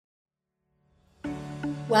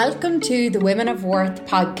Welcome to the Women of Worth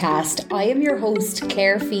podcast. I am your host,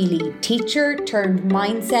 Claire Feely, teacher turned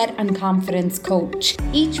mindset and confidence coach.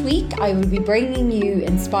 Each week, I will be bringing you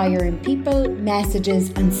inspiring people, messages,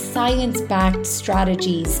 and science-backed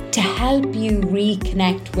strategies to help you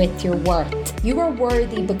reconnect with your worth. You are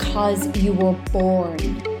worthy because you were born.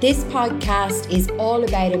 This podcast is all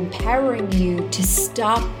about empowering you to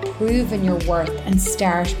stop proving your worth and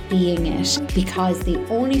start being it, because the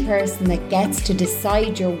only person that gets to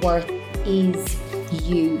decide your worth is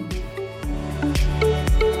you.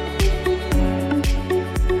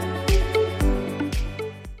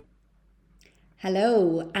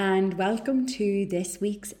 Hello and welcome to this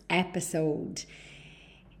week's episode.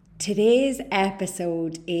 Today's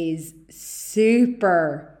episode is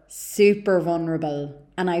super vulnerable,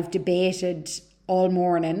 and I've debated all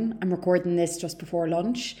morning. I'm recording this just before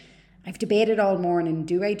lunch. I've debated all morning,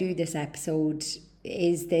 do I do this episode?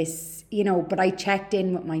 Is this, but I checked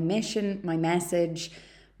in with my mission, my message,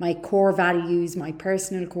 my core values, my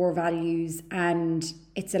personal core values, and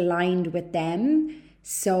it's aligned with them.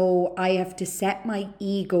 So I have to set my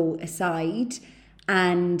ego aside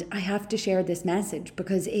and I have to share this message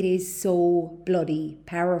because it is so bloody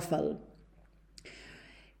powerful.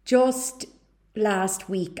 Just last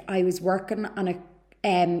week, I was working on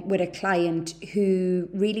with a client who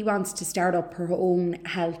really wants to start up her own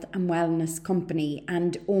health and wellness company.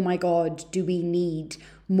 And oh my God, do we need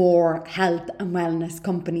more health and wellness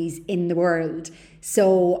companies in the world?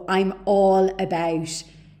 So I'm all about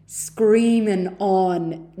screaming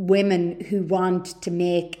on women who want to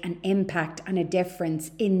make an impact and a difference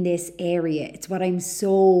in this area. It's what I'm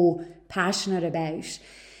so passionate about.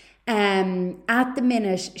 At the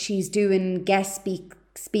minute, she's doing guest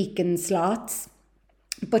speaking slots,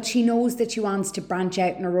 but she knows that she wants to branch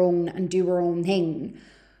out on her own and do her own thing.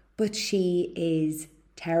 But she is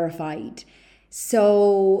terrified.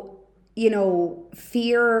 So,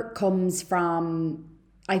 fear comes from,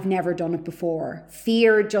 I've never done it before.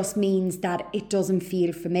 Fear just means that it doesn't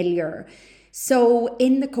feel familiar. So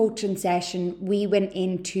in the coaching session, we went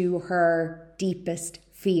into her deepest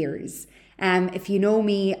fears. If you know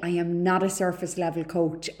me, I am not a surface level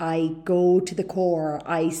coach. I go to the core.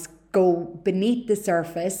 I go beneath the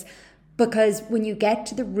surface, because when you get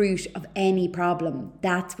to the root of any problem,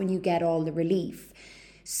 that's when you get all the relief.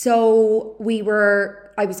 So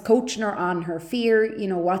I was coaching her on her fear.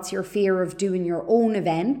 What's your fear of doing your own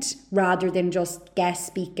event rather than just guest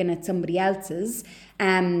speaking at somebody else's?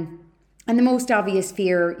 And the most obvious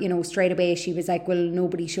fear, straight away, she was like, well,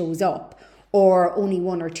 nobody shows up, or only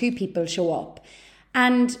one or two people show up.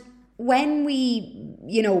 And when we,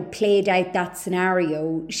 played out that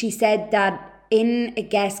scenario, she said that in a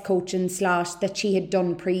guest coaching slot that she had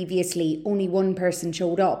done previously, only one person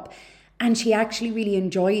showed up. And she actually really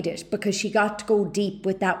enjoyed it because she got to go deep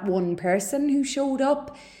with that one person who showed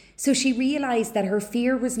up. So she realised that her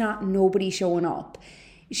fear was not nobody showing up.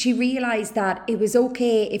 She realised that it was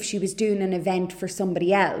okay if she was doing an event for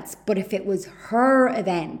somebody else, but if it was her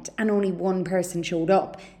event and only one person showed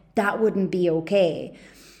up, that wouldn't be okay.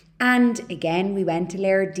 And again, we went a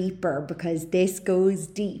layer deeper because this goes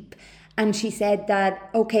deep. And she said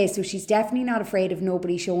that, okay, so she's definitely not afraid of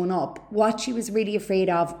nobody showing up. What she was really afraid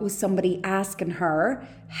of was somebody asking her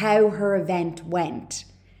how her event went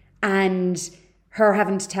and her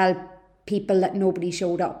having to tell people that nobody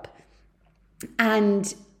showed up.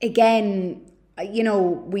 And again,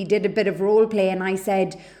 we did a bit of role play, and I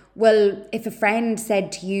said, well, if a friend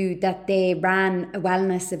said to you that they ran a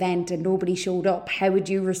wellness event and nobody showed up, how would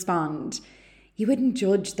you respond? You wouldn't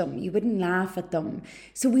judge them. You wouldn't laugh at them.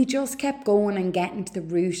 So we just kept going and getting to the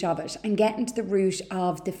root of it, and getting to the root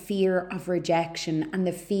of the fear of rejection and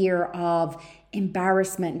the fear of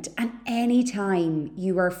embarrassment. And anytime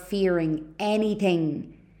you are fearing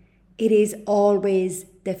anything, it is always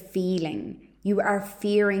the feeling. You are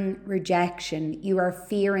fearing rejection. You are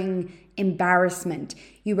fearing embarrassment.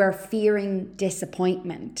 You are fearing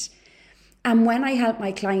disappointment. And when I help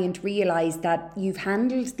my client realize that you've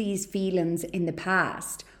handled these feelings in the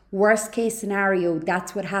past, worst case scenario,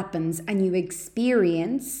 that's what happens, and you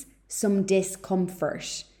experience some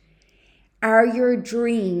discomfort. Are your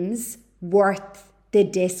dreams worth the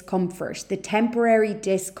discomfort, the temporary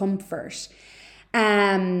discomfort?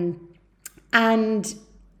 And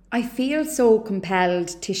I feel so compelled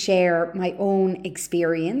to share my own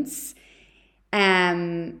experience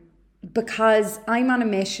because I'm on a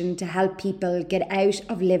mission to help people get out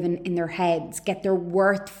of living in their heads, get their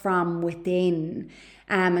worth from within,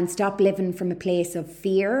 and stop living from a place of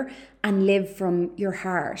fear and live from your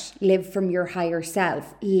heart, live from your higher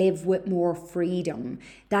self, live with more freedom.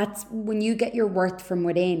 That's when you get your worth from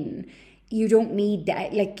within. you don't need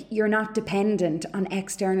that. Like, you're not dependent on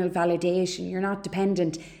external validation. You're not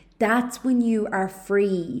dependent. That's when you are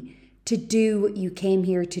free to do what you came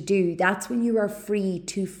here to do. That's when you are free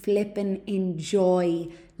to flip and enjoy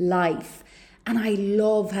life. And I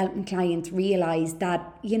love helping clients realize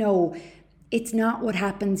that, it's not what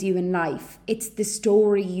happens to you in life. It's the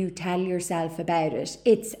story you tell yourself about it.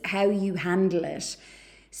 It's how you handle it.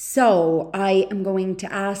 So I am going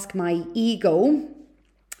to ask my ego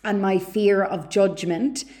and my fear of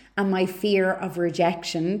judgment and my fear of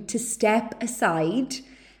rejection to step aside,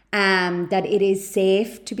 that it is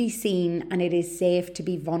safe to be seen and it is safe to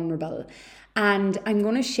be vulnerable. And I'm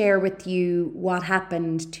going to share with you what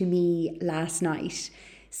happened to me last night.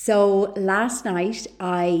 So last night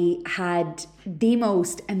I did the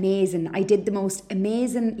most amazing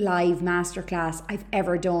live masterclass I've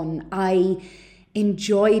ever done. I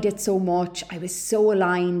enjoyed it so much. I was so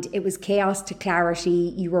aligned. It was chaos to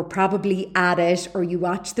clarity. You were probably at it, or you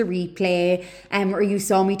watched the replay, or you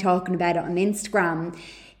saw me talking about it on Instagram.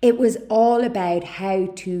 It was all about how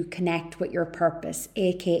to connect with your purpose,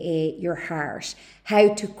 aka your heart,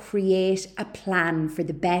 how to create a plan for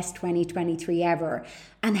the best 2023 ever,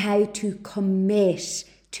 and how to commit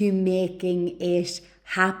to making it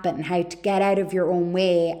happen, how to get out of your own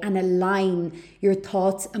way and align your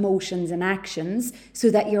thoughts, emotions, and actions so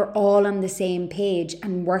that you're all on the same page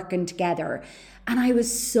and working together. And I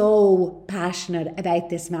was so passionate about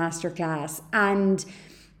this masterclass, and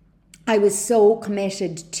I was so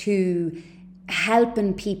committed to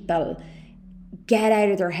helping people get out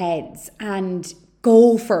of their heads and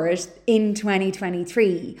go for it in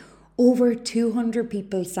 2023. Over 200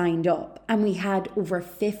 people signed up and we had over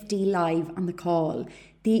 50 live on the call.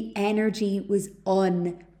 The energy was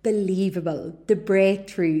unbelievable. The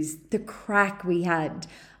breakthroughs, the crack we had.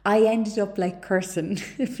 I ended up cursing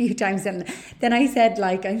a few times, and then I said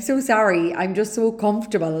I'm so sorry, I'm just so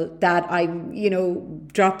comfortable that I'm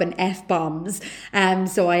dropping F-bombs,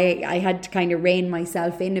 so I had to kind of rein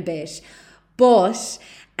myself in a bit. But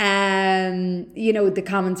the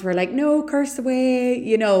comments were no, curse away,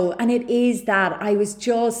 and it is that I was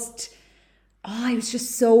just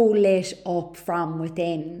so lit up from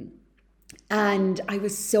within, and I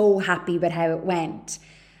was so happy with how it went.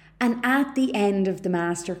 And at the end of the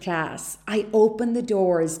masterclass, I opened the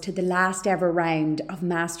doors to the last ever round of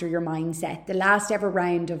Master Your Mindset, the last ever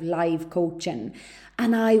round of live coaching.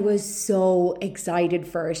 And I was so excited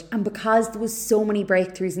for it. And because there was so many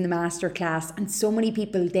breakthroughs in the masterclass and so many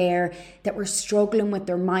people there that were struggling with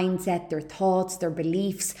their mindset, their thoughts, their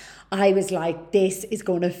beliefs, I was like, this is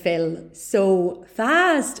going to fill so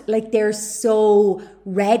fast. They're so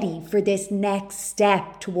ready for this next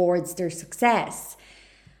step towards their success.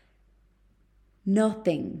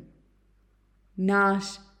 Nothing,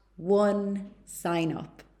 not one sign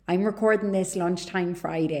up. I'm recording this lunchtime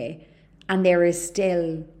Friday, and there is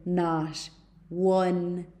still not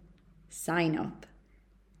one sign up.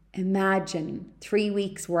 Imagine 3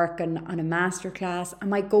 weeks working on a masterclass. And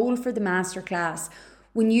my goal for the masterclass,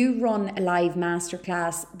 when you run a live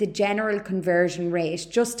masterclass, the general conversion rate,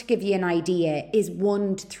 just to give you an idea, is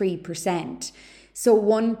 1 to 3%. So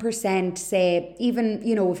 1%, say, even,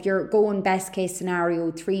 if you're going best case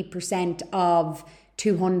scenario, 3% of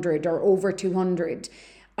 200 or over 200.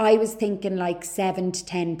 I was thinking 7 to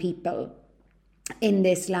 10 people in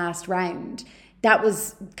this last round. That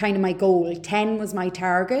was kind of my goal. 10 was my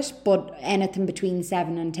target, but anything between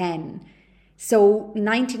 7 and 10. So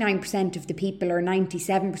 99% of the people, or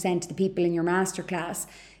 97% of the people in your masterclass,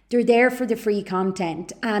 they're there for the free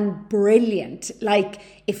content, and brilliant.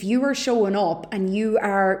 If you are showing up and you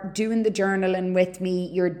are doing the journaling with me,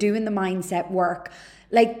 you're doing the mindset work,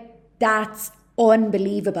 that's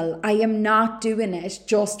unbelievable. I am not doing it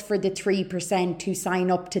just for the 3% to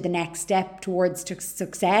sign up to the next step towards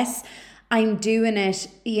success. I'm doing it,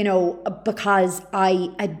 because I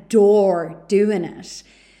adore doing it.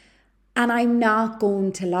 And I'm not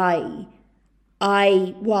going to lie,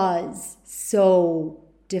 I was so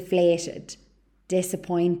deflated,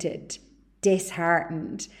 disappointed,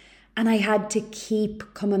 disheartened. And I had to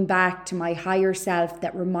keep coming back to my higher self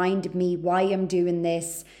that reminded me why I'm doing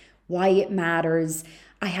this, why it matters.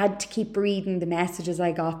 I had to keep reading the messages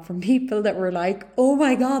I got from people that were like, oh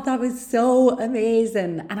my God, that was so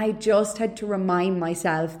amazing. And I just had to remind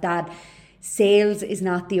myself that sales is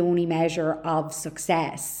not the only measure of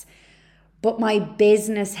success. But my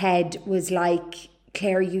business head was like,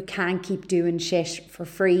 Claire, you can't keep doing shit for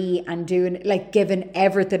free and giving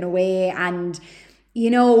everything away. And,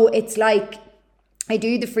 it's I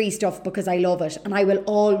do the free stuff because I love it, and I will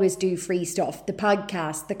always do free stuff. The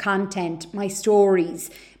podcast, the content, my stories,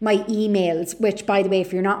 my emails, which, by the way,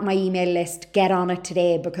 if you're not on my email list, get on it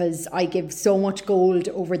today because I give so much gold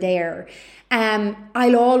over there.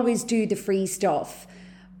 I'll always do the free stuff,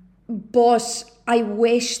 but I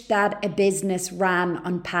wish that a business ran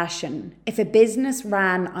on passion. If a business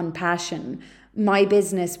ran on passion, my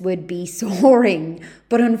business would be soaring,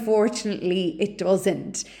 but unfortunately it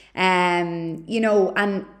doesn't. And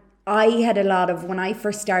I had a lot of, when I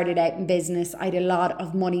first started out in business, I had a lot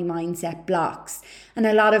of money mindset blocks and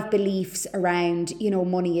a lot of beliefs around,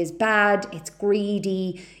 money is bad, it's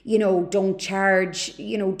greedy, don't charge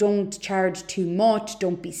too much,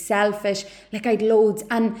 don't be selfish. Like, I'd loads.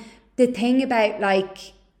 And the thing about,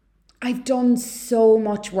 I've done so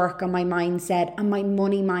much work on my mindset and my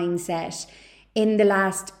money mindset in the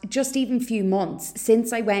last just even few months.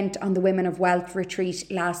 Since I went on the Women of Wealth retreat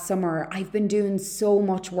last summer, I've been doing so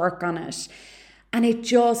much work on it. And it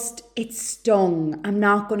stung, I'm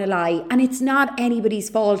not going to lie. And it's not anybody's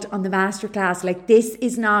fault on the masterclass. Like, this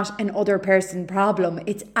is not an other person problem.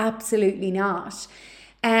 It's absolutely not.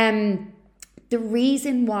 The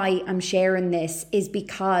reason why I'm sharing this is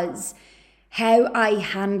because how I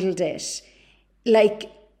handled it,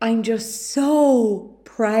 I'm just so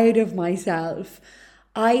proud of myself.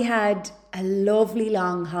 I had a lovely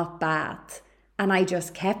long hot bath, and I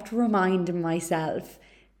just kept reminding myself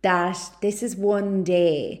that this is one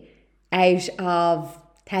day out of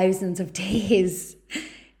thousands of days.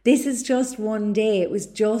 This is just one day. It was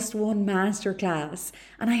just one masterclass,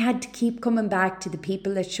 and I had to keep coming back to the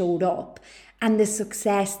people that showed up and the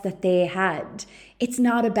success that they had. It's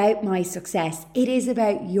not about my success. It is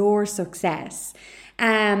about your success.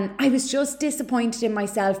 I was just disappointed in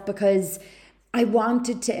myself because I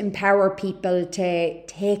wanted to empower people to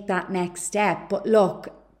take that next step. But look,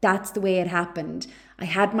 that's the way it happened. I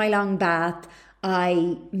had my long bath.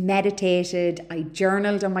 I meditated. I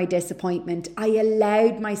journaled on my disappointment. I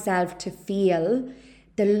allowed myself to feel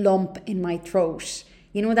the lump in my throat.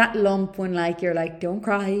 You know that lump when you're like, don't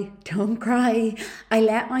cry, don't cry. I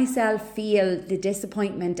let myself feel the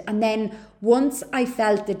disappointment. And then once I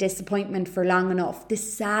felt the disappointment for long enough, the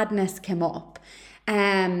sadness came up.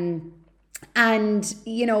 And,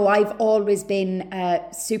 I've always been a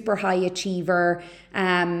super high achiever.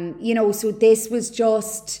 So this was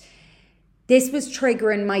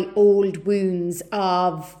triggering my old wounds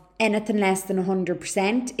of anything less than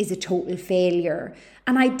 100% is a total failure.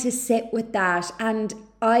 And I had to sit with that, and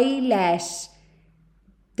I let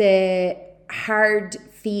the hard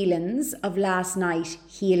feelings of last night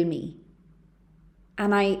heal me.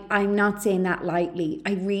 And I'm not saying that lightly.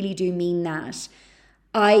 I really do mean that.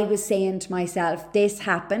 I was saying to myself, this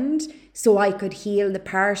happened so I could heal the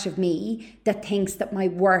part of me that thinks that my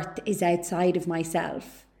worth is outside of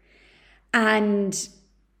myself. And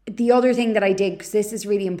the other thing that I did, because this is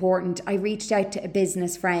really important, I reached out to a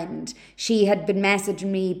business friend. She had been messaging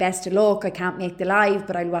me, best of luck, I can't make the live,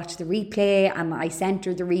 but I'll watch the replay. And I sent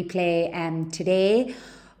her the replay today.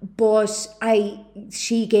 But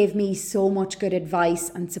she gave me so much good advice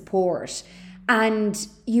and support. And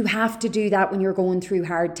you have to do that when you're going through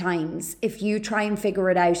hard times. If you try and figure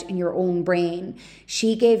it out in your own brain,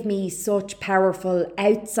 she gave me such powerful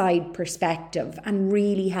outside perspective and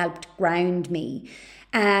really helped ground me.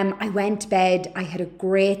 I went to bed, I had a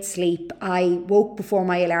great sleep. I woke before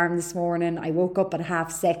my alarm this morning. I woke up at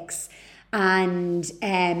 6:30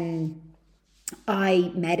 and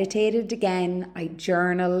I meditated again. I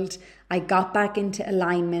journaled. I got back into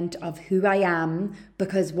alignment of who I am,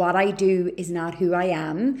 because what I do is not who I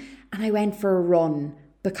am. And I went for a run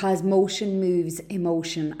because motion moves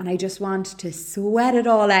emotion, and I just wanted to sweat it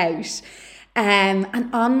all out. And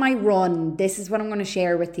on my run, this is what I'm going to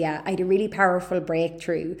share with you. I had a really powerful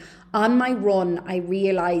breakthrough. On my run, I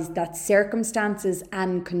realized that circumstances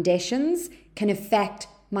and conditions can affect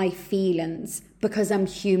my feelings because I'm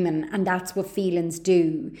human, and that's what feelings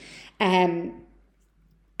do.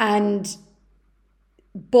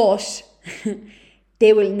 But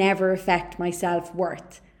they will never affect my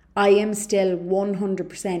self-worth. I am still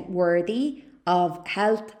 100% worthy of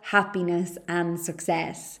health, happiness, and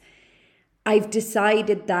success. I've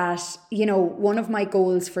decided that, one of my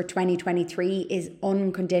goals for 2023 is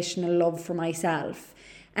unconditional love for myself.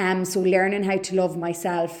 So learning how to love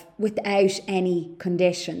myself without any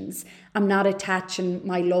conditions. I'm not attaching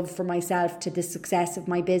my love for myself to the success of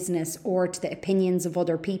my business or to the opinions of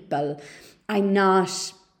other people. I'm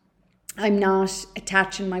not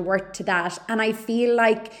attaching my worth to that. And I feel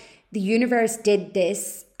like the universe did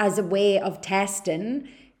this as a way of testing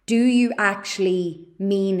do you actually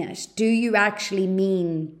mean it? Do you actually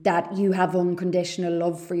mean that you have unconditional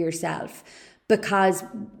love for yourself? Because,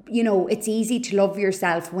 it's easy to love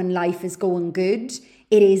yourself when life is going good.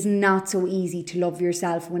 It is not so easy to love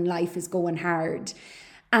yourself when life is going hard.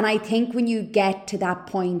 And I think when you get to that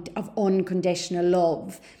point of unconditional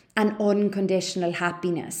love and unconditional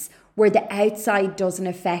happiness, where the outside doesn't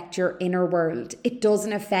affect your inner world, it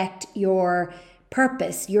doesn't affect your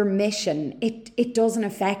purpose, your mission, it doesn't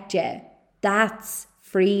affect you. That's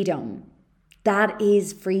freedom. That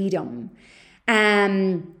is freedom.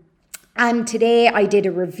 And today I did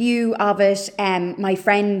a review of it. My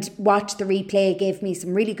friend watched the replay, gave me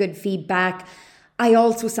some really good feedback. I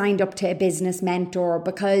also signed up to a business mentor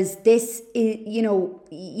because this is,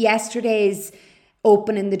 yesterday's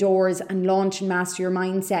opening the doors and launching Master Your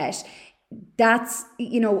Mindset, that's,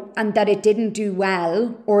 and that it didn't do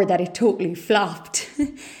well or that it totally flopped.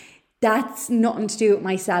 That's nothing to do with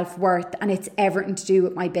my self-worth, and it's everything to do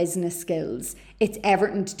with my business skills. It's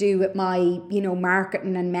everything to do with my,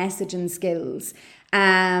 marketing and messaging skills.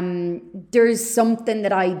 There's something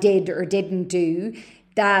that I did or didn't do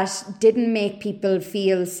that didn't make people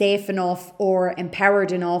feel safe enough or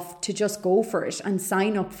empowered enough to just go for it and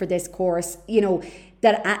sign up for this course,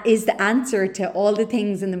 that is the answer to all the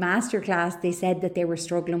things in the masterclass they said that they were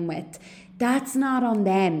struggling with. That's not on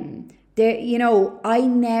them. I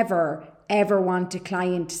never, ever want a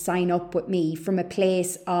client to sign up with me from a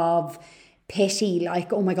place of pity,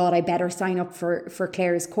 like, oh my God, I better sign up for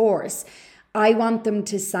Claire's course. I want them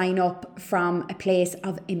to sign up from a place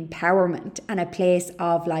of empowerment and a place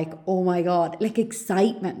of like, oh my God, like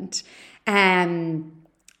excitement.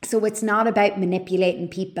 So it's not about manipulating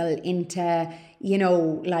people into,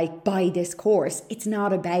 buy this course. It's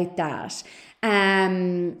not about that.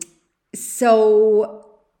 So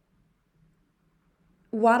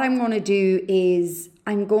what I'm going to do is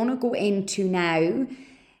I'm going to go into now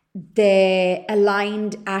the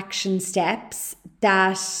aligned action steps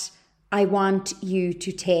that I want you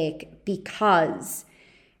to take, because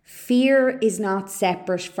fear is not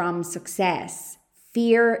separate from success.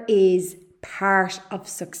 Fear is part of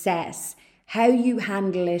success. How you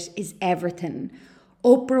handle it is everything.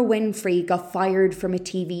 Oprah Winfrey got fired from a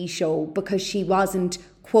TV show because she wasn't,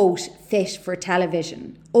 quote, fit for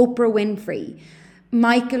television. Oprah Winfrey.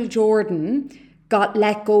 Michael Jordan got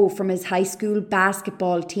let go from his high school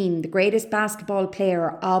basketball team, the greatest basketball player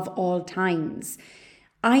of all times.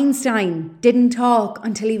 Einstein didn't talk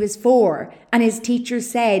until he was 4, and his teacher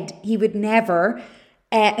said he would never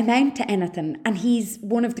amount to anything, and he's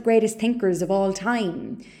one of the greatest thinkers of all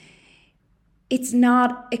time. It's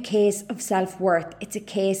not a case of self-worth, it's a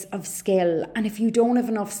case of skill. And if you don't have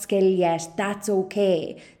enough skill yet, that's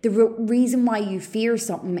okay. The reason why you fear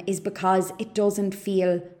something is because it doesn't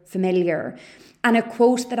feel familiar. And a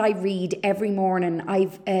quote that I read every morning,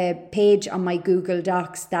 I've a page on my Google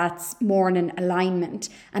Docs that's morning alignment.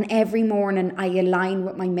 And every morning I align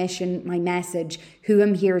with my mission, my message, who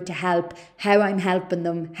I'm here to help, how I'm helping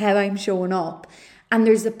them, how I'm showing up. And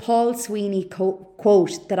there's a Paul Sweeney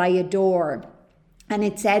quote that I adore. And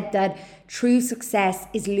it said that true success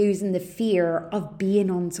is losing the fear of being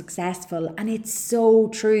unsuccessful. And it's so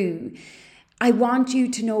true. I want you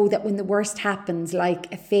to know that when the worst happens,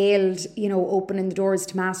 like a failed, opening the doors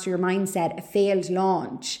to Master Your Mindset, a failed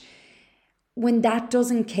launch, when that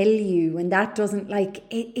doesn't kill you, when that doesn't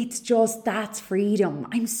it's just, that's freedom.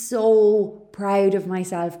 I'm so proud of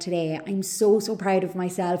myself today. I'm so proud of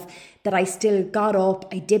myself that I still got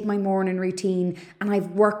up, I did my morning routine, and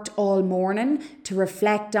I've worked all morning to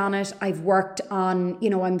reflect on it. I've worked on,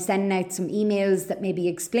 I'm sending out some emails that maybe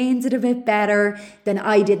explains it a bit better than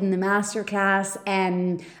I did in the masterclass.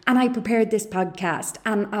 And I prepared this podcast,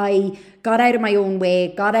 and I got out of my own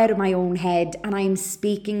way, got out of my own head, and I'm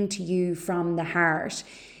speaking to you from the heart.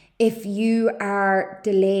 If you are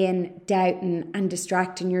delaying, doubting, and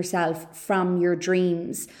distracting yourself from your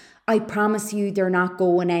dreams, I promise you they're not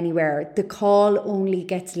going anywhere. The call only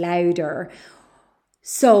gets louder.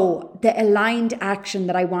 So the aligned action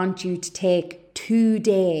that I want you to take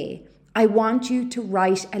today, I want you to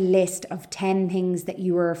write a list of 10 things that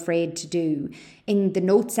you are afraid to do in the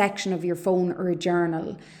notes section of your phone or a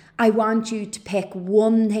journal. I want you to pick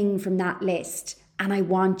one thing from that list, and I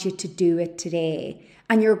want you to do it today.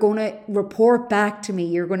 And you're going to report back to me.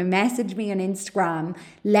 You're going to message me on Instagram.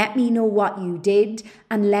 Let me know what you did,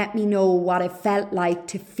 and let me know what it felt like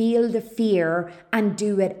to feel the fear and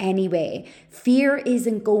do it anyway. Fear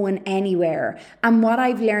isn't going anywhere. And what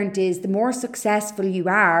I've learned is the more successful you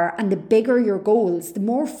are and the bigger your goals, the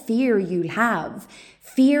more fear you'll have.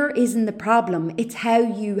 Fear isn't the problem. It's how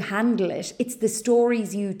you handle it. It's the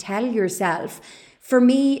stories you tell yourself. For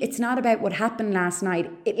me, it's not about what happened last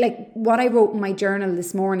night. What I wrote in my journal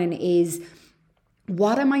this morning is,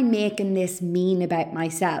 what am I making this mean about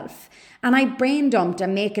myself? And I brain dumped.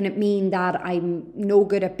 I'm making it mean that I'm no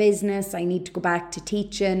good at business. I need to go back to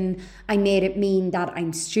teaching. I made it mean that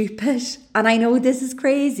I'm stupid. And I know this is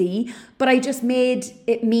crazy, but I just made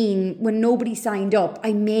it mean, when nobody signed up,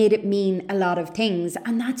 I made it mean a lot of things.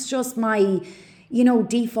 And that's just my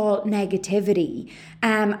default negativity.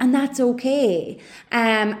 And that's okay.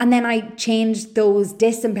 And then I changed those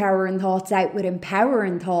disempowering thoughts out with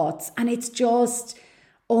empowering thoughts. And it's just,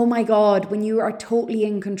 oh my God, when you are totally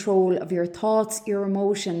in control of your thoughts, your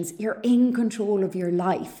emotions, you're in control of your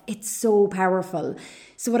life. It's so powerful.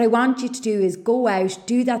 So what I want you to do is go out,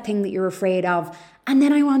 do that thing that you're afraid of, and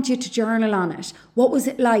then I want you to journal on it. What was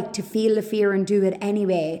it like to feel the fear and do it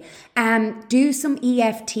anyway? Do some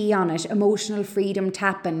EFT on it, emotional freedom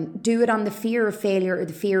tapping. Do it on the fear of failure or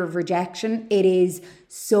the fear of rejection. It is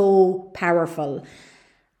so powerful.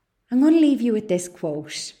 I'm going to leave you with this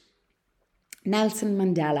quote. Nelson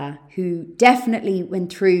Mandela, who definitely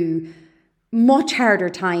went through much harder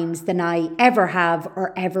times than I ever have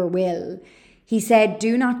or ever will. He said,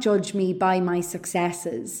 "Do not judge me by my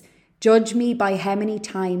successes. Judge me by how many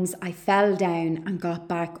times I fell down and got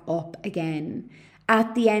back up again."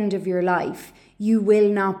 At the end of your life, you will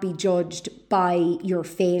not be judged by your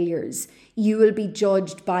failures. You will be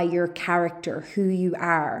judged by your character, who you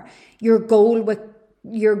are. Your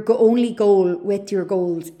only goal with your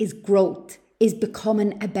goals is growth, is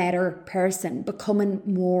becoming a better person, becoming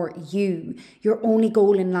more you. Your only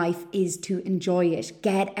goal in life is to enjoy it.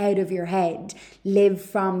 Get out of your head, live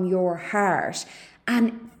from your heart,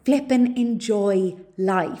 and flippin' enjoy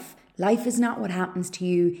life. Life is not what happens to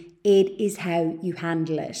you. It is how you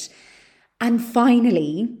handle it. And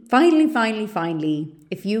finally,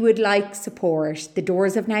 if you would like support, the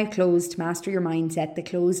doors have now closed to Master Your Mindset. They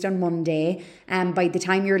closed on Monday. And by the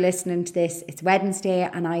time you're listening to this, it's Wednesday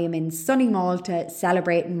and I am in sunny Malta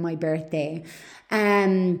celebrating my birthday.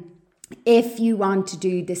 If you want to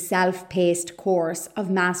do the self-paced course of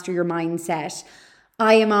Master Your Mindset,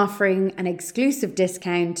 I am offering an exclusive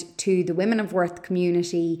discount to the Women of Worth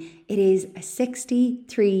community. It is a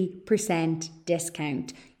 63%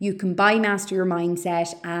 discount. You can buy Master Your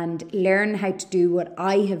Mindset and learn how to do what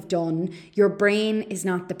I have done. Your brain is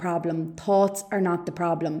not the problem. Thoughts are not the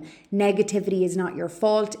problem. Negativity is not your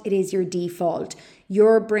fault. It is your default.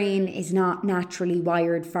 Your brain is not naturally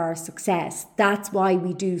wired for success. That's why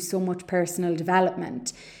we do so much personal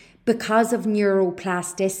development. Because of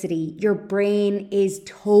neuroplasticity, your brain is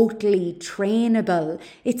totally trainable.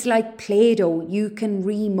 It's like Play-Doh. You can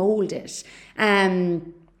remold it.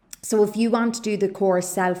 So if you want to do the course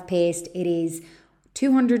self-paced, it is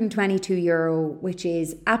 €222, which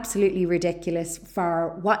is absolutely ridiculous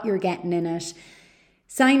for what you're getting in it.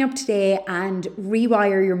 Sign up today and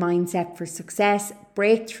rewire your mindset for success.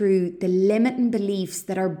 Break through the limiting beliefs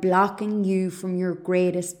that are blocking you from your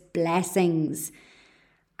greatest blessings.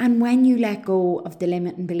 And when you let go of the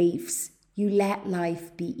limiting beliefs, you let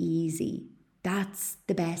life be easy. That's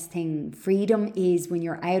the best thing. Freedom is when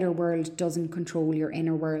your outer world doesn't control your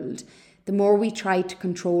inner world. The more we try to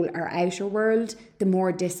control our outer world, the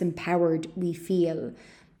more disempowered we feel.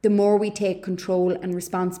 The more we take control and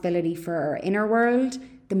responsibility for our inner world,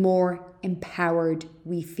 the more empowered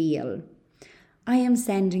we feel. I am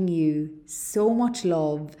sending you so much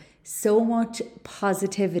love, so much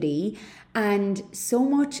positivity, and so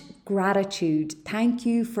much gratitude. Thank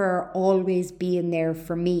you for always being there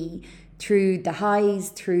for me through the highs,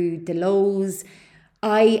 through the lows.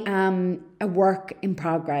 I am a work in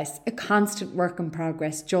progress, a constant work in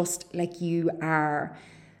progress, just like you are.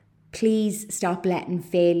 Please stop letting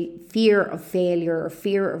fear of failure or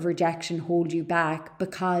fear of rejection hold you back,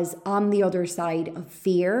 because on the other side of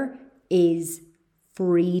fear is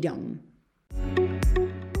freedom.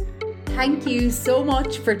 Thank you so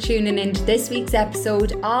much for tuning into this week's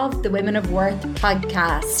episode of the Women of Worth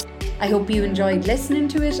podcast. I hope you enjoyed listening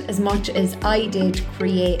to it as much as I did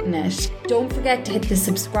creating it. Don't forget to hit the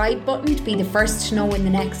subscribe button to be the first to know when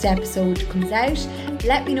the next episode comes out.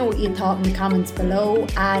 Let me know what you thought in the comments below,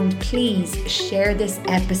 and please share this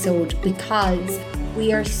episode because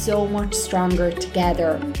we are so much stronger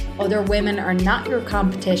together. Other women are not your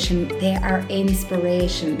competition, they are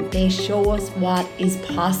inspiration. They show us what is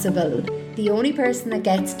possible. The only person that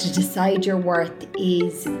gets to decide your worth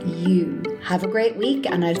is you. Have a great week,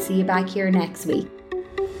 and I'll see you back here next week.